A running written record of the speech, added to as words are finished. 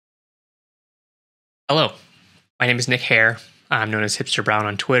Hello, my name is Nick Hehr. I'm known as Hipster Brown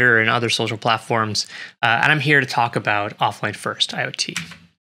on Twitter and other social platforms, and I'm here to talk about offline first IoT.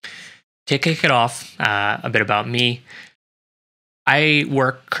 To kick it off, a bit about me. I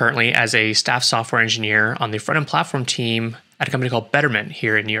work currently as a staff software engineer on the front-end platform team at a company called Betterment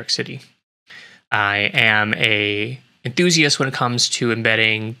here in New York City. I am an enthusiast when it comes to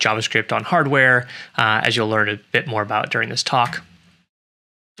embedding JavaScript on hardware, as you'll learn a bit more about during this talk.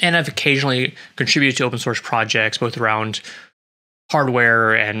 And I've occasionally contributed to open source projects, both around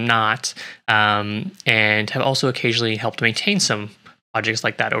hardware and not, and have also occasionally helped maintain some projects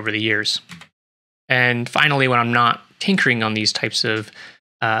like that over the years. And finally, when I'm not tinkering on these types of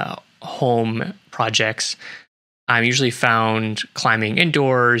home projects, I'm usually found climbing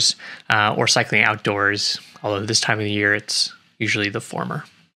indoors or cycling outdoors, although this time of the year it's usually the former.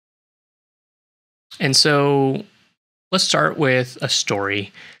 And so let's start with a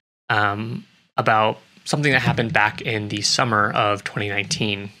story about something that happened back in the summer of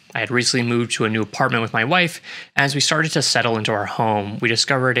 2019. I had recently moved to a new apartment with my wife. As we started to settle into our home, we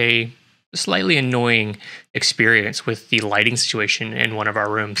discovered a slightly annoying experience with the lighting situation in one of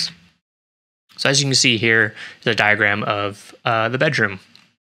our rooms. So as you can see here, there's a diagram of the bedroom.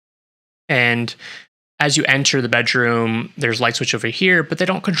 And as you enter the bedroom, there's a light switch over here, but they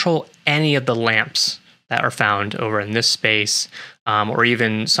don't control any of the lamps that are found over in this space, or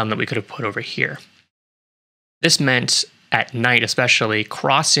even some that we could have put over here. This meant at night, especially,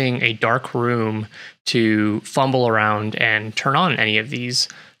 crossing a dark room to fumble around and turn on any of these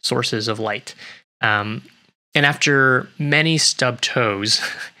sources of light. And after many stubbed toes,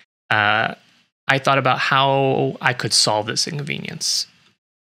 I thought about how I could solve this inconvenience.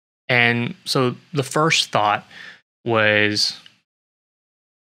 And so the first thought was,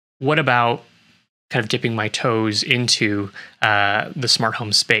 what about kind of dipping my toes into the smart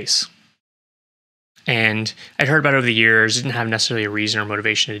home space? And I'd heard about it over the years, didn't have necessarily a reason or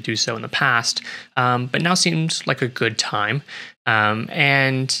motivation to do so in the past, but now seems like a good time.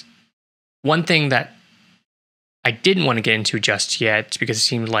 And one thing that I didn't want to get into just yet, because it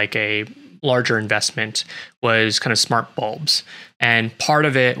seemed like a larger investment, was kind of smart bulbs. And part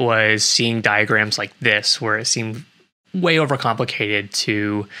of it was seeing diagrams like this, where it seemed way overcomplicated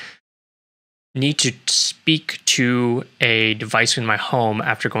to need to speak to a device in my home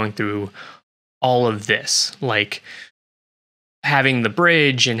after going through all of this, like having the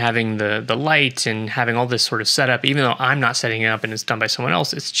bridge and having the light and having all this sort of setup. Even though I'm not setting it up and it's done by someone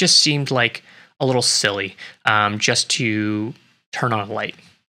else, it just seemed like a little silly just to turn on a light.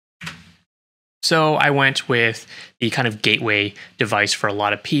 So I went with the kind of gateway device for a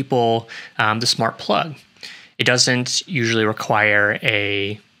lot of people, the smart plug. It doesn't usually require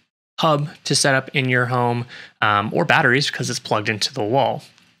a hub to set up in your home or batteries because it's plugged into the wall.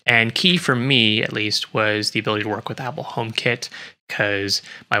 And key for me, at least, was the ability to work with Apple HomeKit, because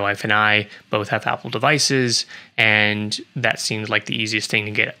my wife and I both have Apple devices, and that seemed like the easiest thing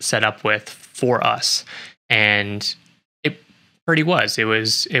to get set up with for us. And it pretty was. It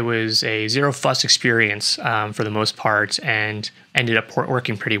was a zero fuss experience for the most part, and ended up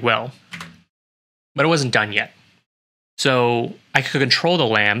working pretty well. But it wasn't done yet. So I could control the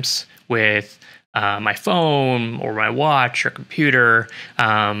lamps with my phone or my watch or computer,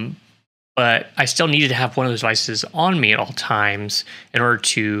 but I still needed to have one of those devices on me at all times in order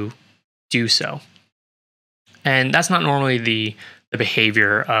to do so. And that's not normally the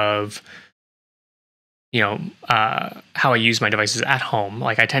behavior of how I use my devices at home.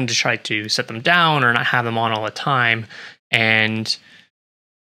 Like, I tend to try to set them down or not have them on all the time, and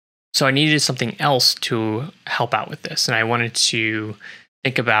so I needed something else to help out with this. And I wanted to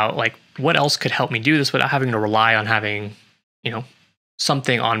think about, like, what else could help me do this without having to rely on having,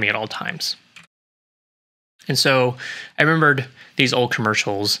 something on me at all times. And so I remembered these old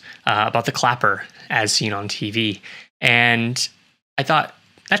commercials about the clapper as seen on TV. And I thought,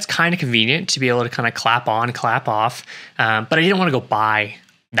 that's kind of convenient to be able to kind of clap on, clap off. But I didn't want to go buy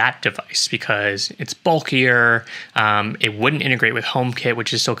that device because it's bulkier. It wouldn't integrate with HomeKit,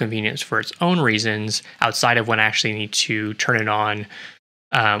 which is still convenient for its own reasons, outside of when I actually need to turn it on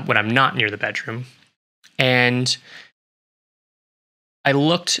when I'm not near the bedroom. And I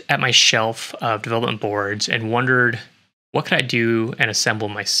looked at my shelf of development boards and wondered, what could I do and assemble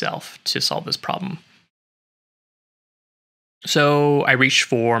myself to solve this problem? So I reached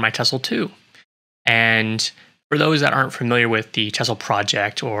for my Tesla 2. And for those that aren't familiar with the Tesla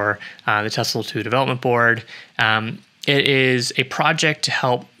project or the Tesla 2 development board, it is a project to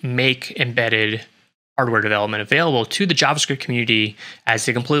help make embedded hardware development available to the JavaScript community as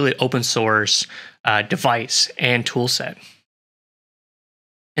a completely open source device and toolset.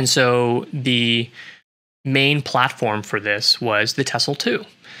 And so the main platform for this was the Tessel 2.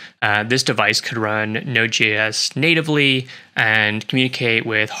 This device could run Node.js natively and communicate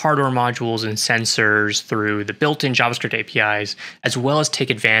with hardware modules and sensors through the built-in JavaScript APIs, as well as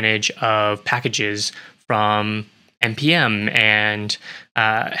take advantage of packages from NPM and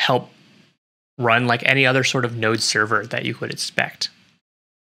help run like any other sort of Node server that you would expect.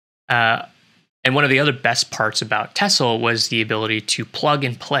 And one of the other best parts about Tessel was the ability to plug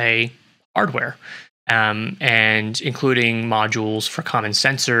and play hardware. And including modules for common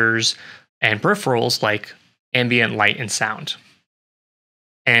sensors and peripherals like ambient light and sound.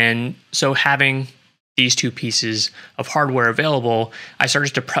 And so having these two pieces of hardware available, I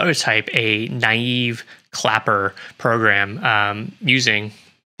started to prototype a naive clapper program using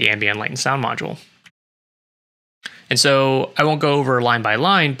the ambient light and sound module. And so I won't go over line by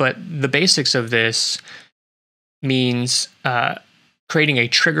line, but the basics of this means creating a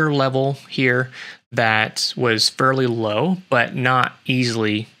trigger level here that was fairly low, but not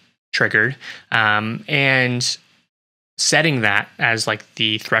easily triggered. And setting that as like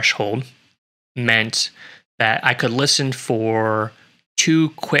the threshold meant that I could listen for 2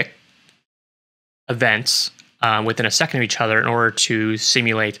 quick events within a second of each other in order to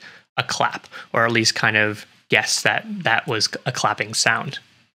simulate a clap, or at least kind of guess that that was a clapping sound.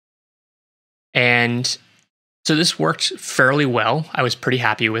 And so this worked fairly well. I was pretty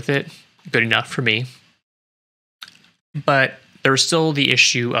happy with it. Good enough for me. But there was still the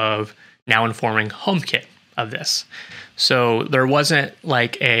issue of now informing HomeKit of this. So there wasn't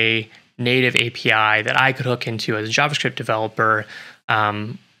like a native API that I could hook into as a JavaScript developer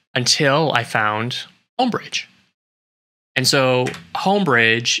until I found Homebridge. And so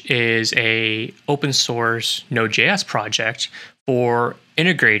Homebridge is a open source Node.js project for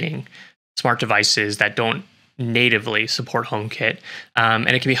integrating smart devices that don't natively support HomeKit, and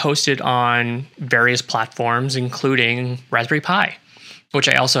it can be hosted on various platforms, including Raspberry Pi, which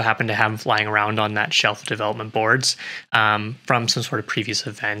I also happen to have lying around on that shelf of development boards from some sort of previous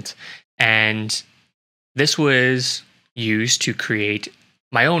event. And this was used to create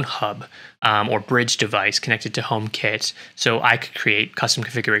my own hub or bridge device connected to HomeKit, so I could create custom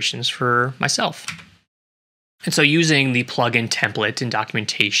configurations for myself. And so using the plugin template and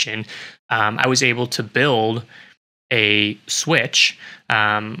documentation, I was able to build a switch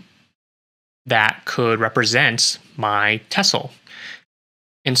that could represent my Tessel.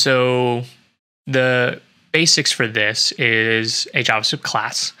 And so the basics for this is a JavaScript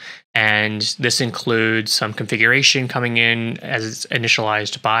class, and this includes some configuration coming in as it's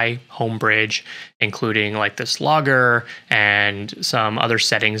initialized by Homebridge, including like this logger and some other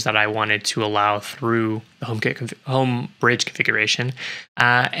settings that I wanted to allow through the Homebridge configuration.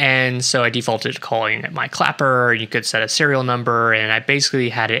 And so I defaulted to calling it my clapper. You could set a serial number, and I basically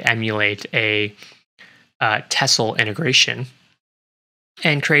had it emulate a Tessel integration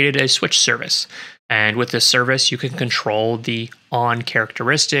and created a switch service. And with this service, you can control the on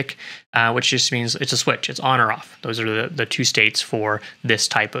characteristic, which just means it's a switch. It's on or off. Those are the 2 states for this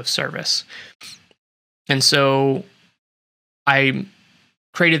type of service. And so I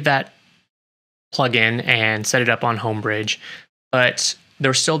created that plugin and set it up on Homebridge, but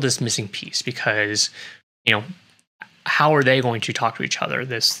there's still this missing piece because, how are they going to talk to each other?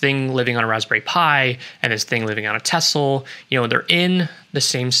 This thing living on a Raspberry Pi and this thing living on a Tessel, they're in the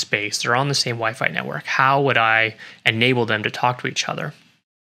same space. They're on the same Wi-Fi network. How would I enable them to talk to each other?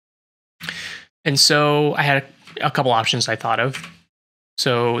 And so I had a couple options I thought of.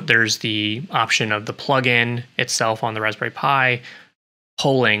 So there's the option of the plugin itself on the Raspberry Pi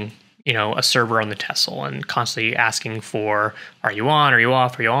polling, a server on the Tessel and constantly asking for, are you on, are you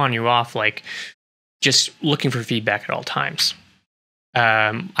off, are you on, are you off? Like, just looking for feedback at all times.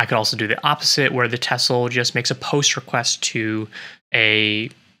 I could also do the opposite, where the Tessel just makes a post request to a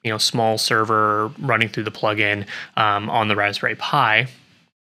small server running through the plugin on the Raspberry Pi.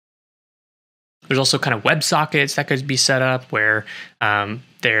 There's also kind of WebSockets that could be set up, where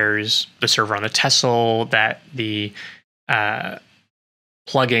there's the server on the Tessel that the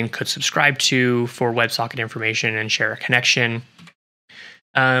plugin could subscribe to for WebSocket information and share a connection.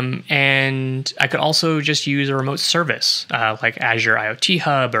 And I could also just use a remote service like Azure IoT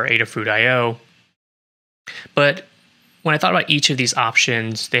Hub or Adafruit.io. But when I thought about each of these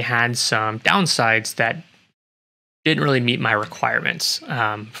options, they had some downsides that didn't really meet my requirements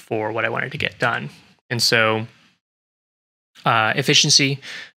for what I wanted to get done. And so efficiency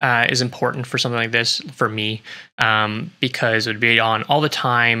is important for something like this for me because it would be on all the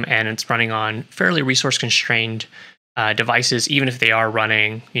time and it's running on fairly resource constrained devices, even if they are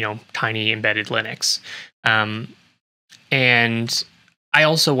running, tiny embedded Linux. And I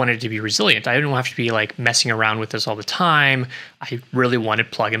also wanted it to be resilient. I didn't have to be like messing around with this all the time. I really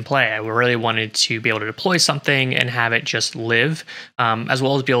wanted plug and play. I really wanted to be able to deploy something and have it just live, as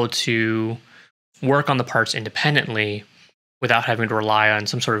well as be able to work on the parts independently without having to rely on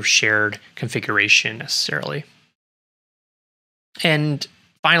some sort of shared configuration necessarily. And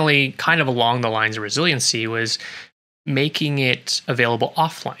finally, kind of along the lines of resiliency, was making it available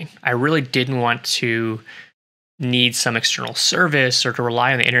offline. I really didn't want to need some external service or to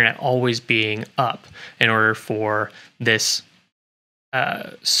rely on the internet always being up in order for this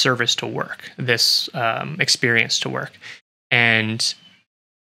service to work, this experience to work. And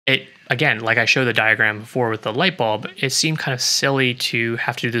it, again, like I showed the diagram before with the light bulb, it seemed kind of silly to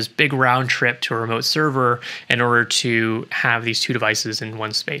have to do this big round trip to a remote server in order to have these two devices in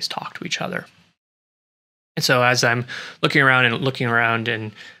one space talk to each other. And so as I'm looking around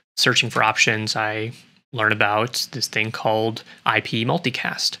and searching for options, I learn about this thing called IP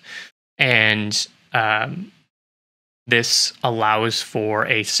multicast. And this allows for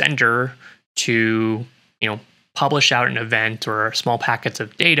a sender to, publish out an event or small packets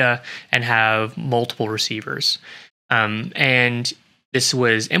of data and have multiple receivers. And this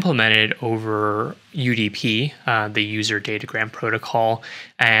was implemented over UDP, the user datagram protocol.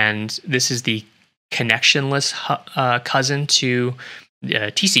 And this is the connectionless cousin to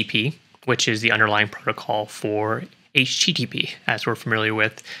TCP, which is the underlying protocol for HTTP, as we're familiar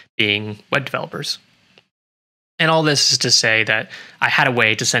with being web developers. And all this is to say that I had a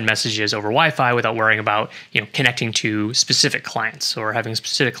way to send messages over Wi-Fi without worrying about, connecting to specific clients or having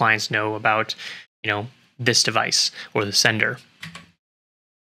specific clients know about, this device or the sender.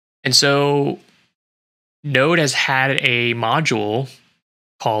 And so Node has had a module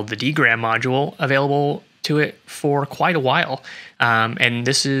called the dgram module available to it for quite a while. And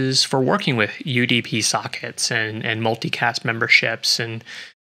this is for working with UDP sockets and multicast memberships. And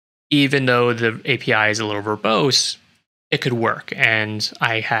even though the API is a little verbose, it could work. And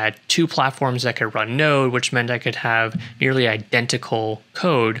I had two platforms that could run Node, which meant I could have nearly identical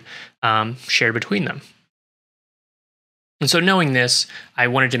code shared between them. And so knowing this, I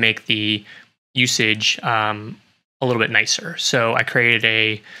wanted to make the usage a little bit nicer. So I created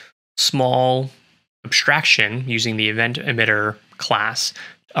a small abstraction using the event emitter class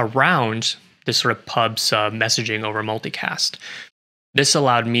around this sort of pub sub messaging over multicast. This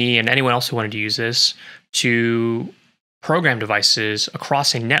allowed me and anyone else who wanted to use this to program devices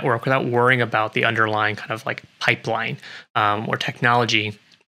across a network without worrying about the underlying kind of like pipeline or technology.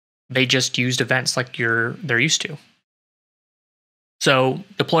 They just used events like they're used to. So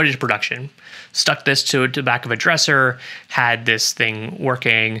deployed it to production, stuck this to the back of a dresser, had this thing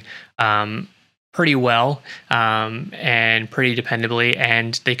working pretty well and pretty dependably,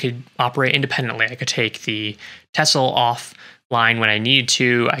 and they could operate independently. I could take the Tessel offline when I needed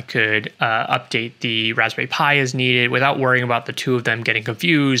to. I could update the Raspberry Pi as needed without worrying about the two of them getting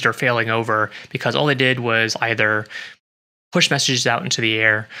confused or failing over, because all they did was either push messages out into the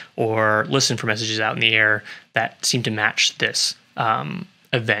air or listen for messages out in the air that seemed to match this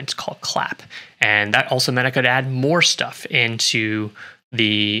event called clap. And that also meant I could add more stuff into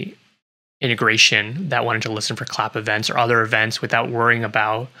the integration that wanted to listen for clap events or other events without worrying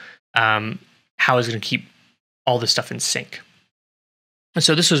about how I was going to keep all this stuff in sync. And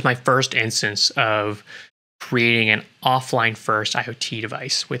so this was my first instance of creating an offline first IoT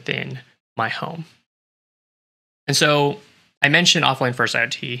device within my home. And so I mentioned offline first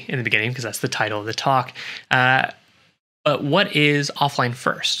IoT in the beginning because that's the title of the talk. But what is offline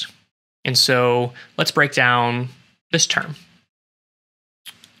first? And so let's break down this term.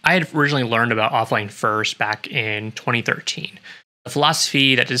 I had originally learned about offline first back in 2013, a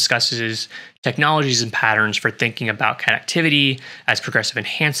philosophy that discusses technologies and patterns for thinking about connectivity as progressive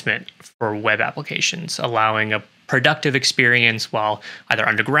enhancement for web applications, allowing a productive experience while either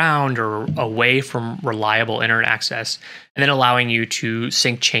underground or away from reliable internet access, and then allowing you to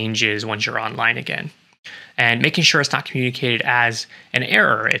sync changes once you're online again. And making sure it's not communicated as an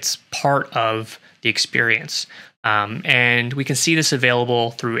error. It's part of the experience. And we can see this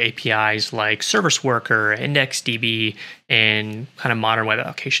available through APIs like Service Worker, IndexedDB, in kind of modern web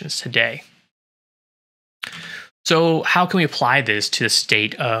applications today. So how can we apply this to the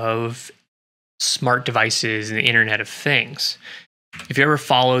state of smart devices and the Internet of Things? If you ever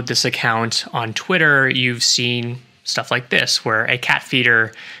followed this account on Twitter, you've seen stuff like this, where a cat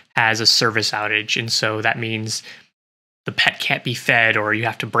feeder has a service outage. And so that means the pet can't be fed, or you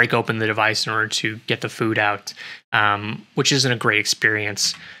have to break open the device in order to get the food out, which isn't a great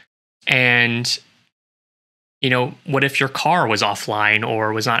experience. And What if your car was offline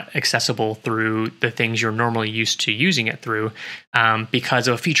or was not accessible through the things you're normally used to using it through, because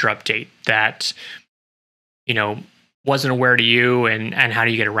of a feature update that, wasn't aware to you, and how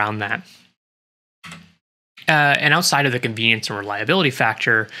do you get around that? And outside of the convenience and reliability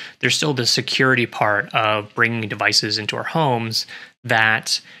factor, there's still the security part of bringing devices into our homes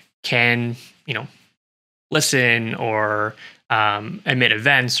that can, listen or emit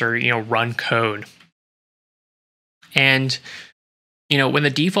events or, run code. And, when the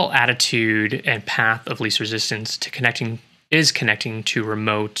default attitude and path of least resistance to connecting to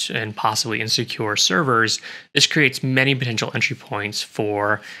remote and possibly insecure servers, this creates many potential entry points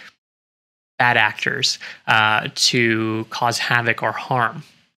for bad actors to cause havoc or harm.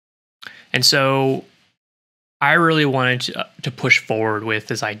 And so I really wanted to push forward with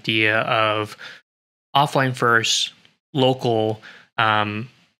this idea of offline first, local,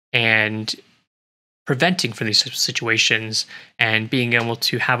 and preventing from these situations and being able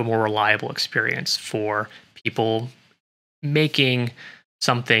to have a more reliable experience for people making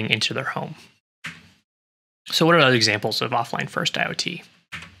something into their home. So what are other examples of offline first IoT?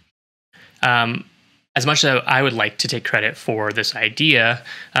 As much as I would like to take credit for this idea,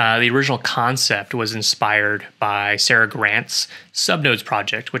 the original concept was inspired by Sarah Grant's Subnodes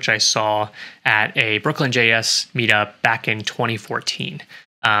project, which I saw at a Brooklyn JS meetup back in 2014.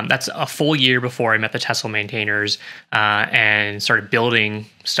 That's a full year before I met the Tessel maintainers and started building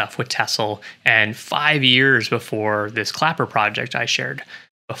stuff with Tessel, and 5 years before this Clapper project I shared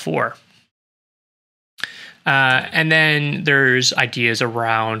before. And then there's ideas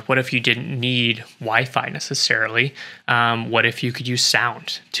around what if you didn't need Wi-Fi necessarily? What if you could use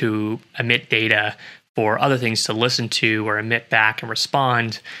sound to emit data for other things to listen to or emit back and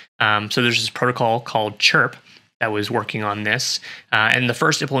respond? So there's this protocol called Chirp that was working on this. And the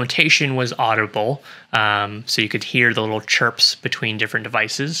first implementation was audible. So you could hear the little chirps between different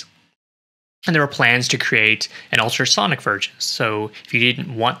devices. And there were plans to create an ultrasonic version. So if you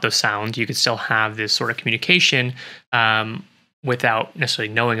didn't want those sounds, you could still have this sort of communication without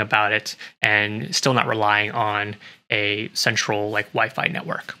necessarily knowing about it and still not relying on a central Wi-Fi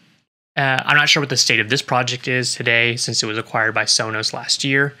network. I'm not sure what the state of this project is today since it was acquired by Sonos last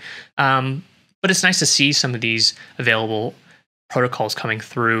year. But it's nice to see some of these available protocols coming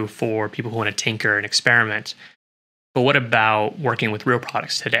through for people who want to tinker and experiment. But what about working with real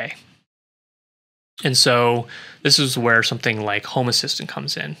products today? And so this is where something like Home Assistant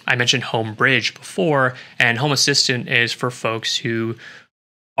comes in. I mentioned Home Bridge before, and Home Assistant is for folks who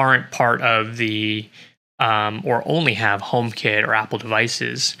aren't part of the or only have HomeKit or Apple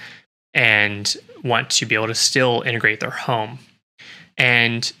devices and want to be able to still integrate their home.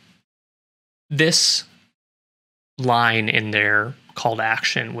 And this line in their call to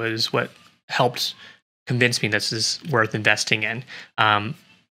action was what helped convince me this is worth investing in.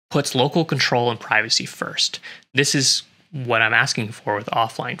 Puts local control and privacy first. This is what I'm asking for with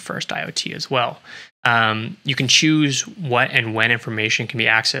offline first IoT as well. You can choose what and when information can be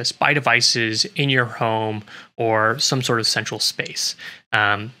accessed by devices in your home or some sort of central space.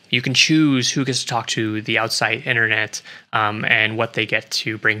 You can choose who gets to talk to the outside internet and what they get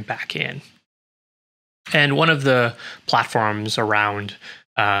to bring back in. And one of the platforms around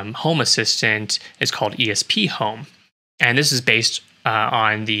Home Assistant is called ESP Home. And this is based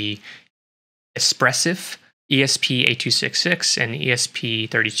on the Espressif ESP8266 and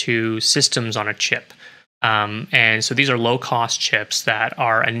ESP32 systems on a chip. And so these are low-cost chips that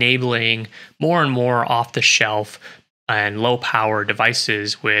are enabling more and more off-the-shelf and low-power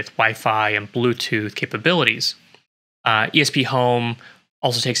devices with Wi-Fi and Bluetooth capabilities. ESP Home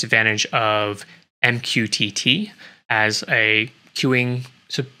also takes advantage of MQTT as a queuing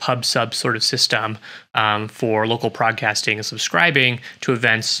pub sub sort of system for local broadcasting and subscribing to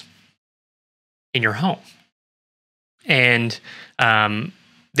events in your home. And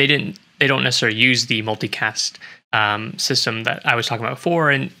they don't necessarily use the multicast system that I was talking about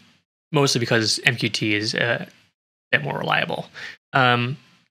before, and mostly because MQTT is a bit more reliable.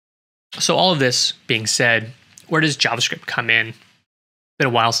 So all of this being said, where does JavaScript come in? It's been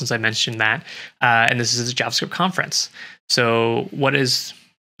a while since I mentioned that, and this is a JavaScript conference. So what is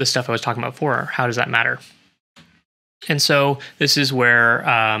the stuff I was talking about before? How does that matter? And so this is where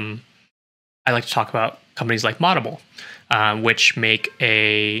I like to talk about companies like Moddable, which make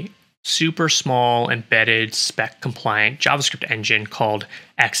a super small embedded spec compliant JavaScript engine called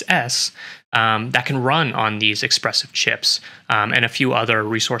XS that can run on these Espressif chips and a few other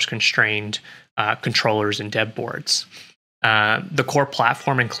resource constrained controllers and dev boards. The core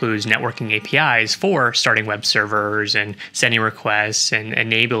platform includes networking APIs for starting web servers and sending requests and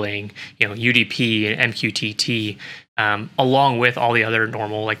enabling, UDP and MQTT, along with all the other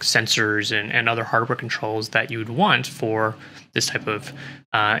normal like sensors and other hardware controls that you would want for this type of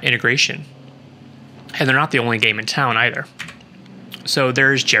integration. And they're not the only game in town either. So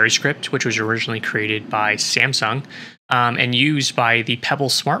there's JavaScript, which was originally created by Samsung and used by the Pebble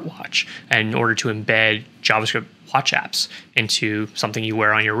smartwatch in order to embed JavaScript watch apps into something you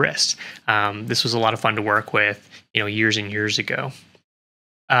wear on your wrist. This was a lot of fun to work with, years and years ago.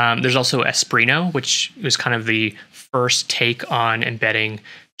 There's also Espruino, which was kind of the first take on embedding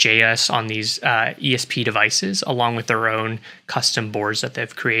JS on these ESP devices, along with their own custom boards that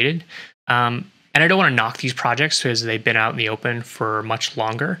they've created. And I don't want to knock these projects because they've been out in the open for much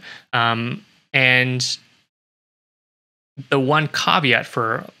longer. And the one caveat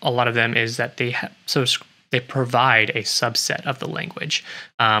for a lot of them is that they provide a subset of the language,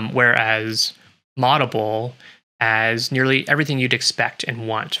 whereas Moddable has nearly everything you'd expect and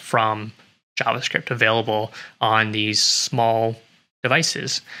want from JavaScript available on these small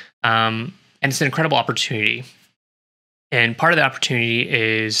devices. And it's an incredible opportunity. And part of the opportunity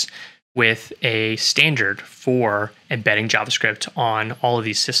is with a standard for embedding JavaScript on all of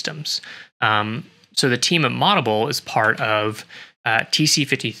these systems. So the team at Moddable is part of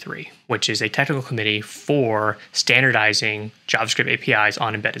TC53, which is a technical committee for standardizing JavaScript APIs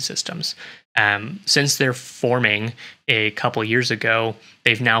on embedded systems. Since they're forming a couple years ago,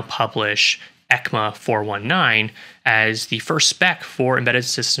 they've now published ECMA 419 as the first spec for embedded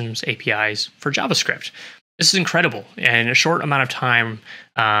systems APIs for JavaScript. This is incredible. In a short amount of time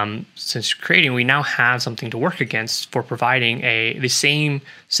since creating, we now have something to work against for providing the same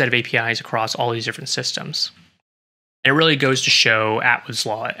set of APIs across all these different systems. And it really goes to show Atwood's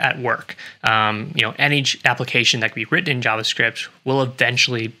law at work. Any application that can be written in JavaScript will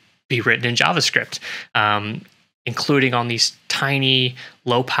eventually be written in JavaScript, including on these tiny,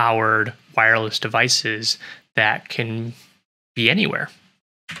 low-powered wireless devices that can be anywhere.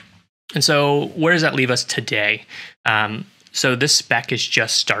 And so where does that leave us today? So this spec is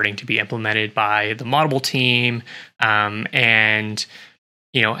just starting to be implemented by the Moddable team, and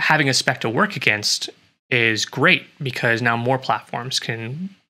having a spec to work against is great because now more platforms can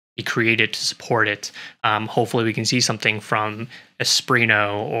be created to support it. Hopefully we can see something from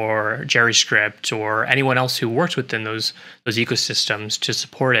Espruino or JavaScript or anyone else who works within those ecosystems to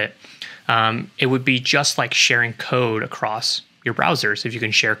support it. It would be just like sharing code across your browsers if you can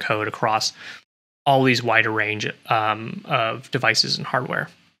share code across all these wider range of devices and hardware.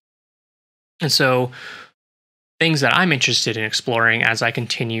 And so things that I'm interested in exploring as I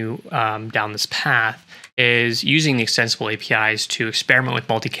continue down this path is using the extensible APIs to experiment with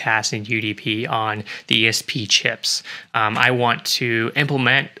multicast and UDP on the ESP chips. I want to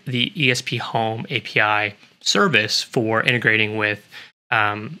implement the ESP Home API service for integrating with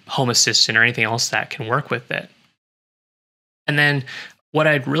Home Assistant or anything else that can work with it. And then what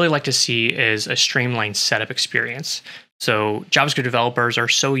I'd really like to see is a streamlined setup experience. So JavaScript developers are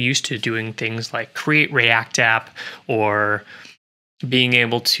so used to doing things like create React app or being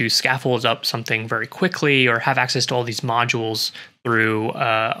able to scaffold up something very quickly or have access to all these modules through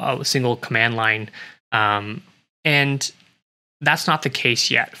a single command line. And that's not the case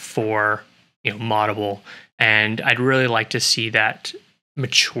yet for Moddable. And I'd really like to see that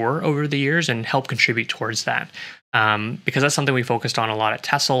mature over the years and help contribute towards that. Because that's something we focused on a lot at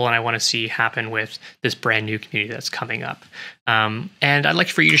Tessel, and I want to see happen with this brand new community that's coming up. And I'd like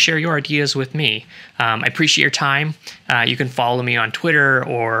for you to share your ideas with me. I appreciate your time. You can follow me on Twitter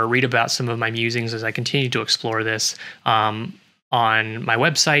or read about some of my musings as I continue to explore this on my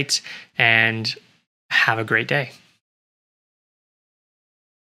website, and have a great day.